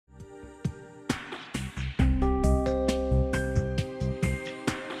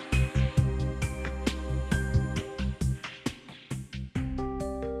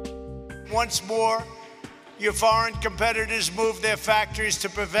once more, your foreign competitors move their factories to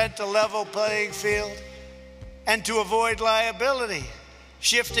prevent a level playing field and to avoid liability,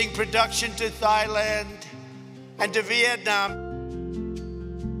 shifting production to Thailand and to Vietnam.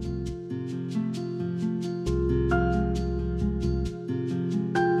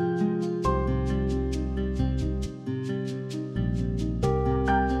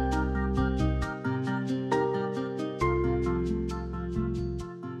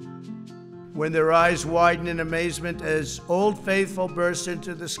 When their eyes widen in amazement as Old Faithful bursts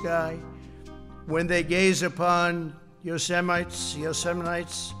into the sky, when they gaze upon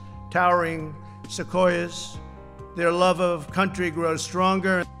Yosemite's towering sequoias, their love of country grows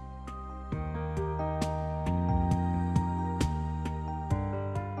stronger.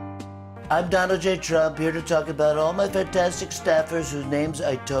 I'm Donald J. Trump, here to talk about all my fantastic staffers whose names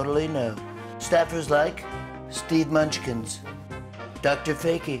I totally know. Staffers like Steve Munchkins, Dr.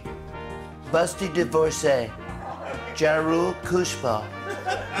 Fakey, Busty Divorcee, Jarul Kushbal,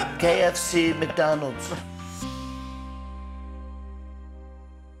 KFC McDonald's,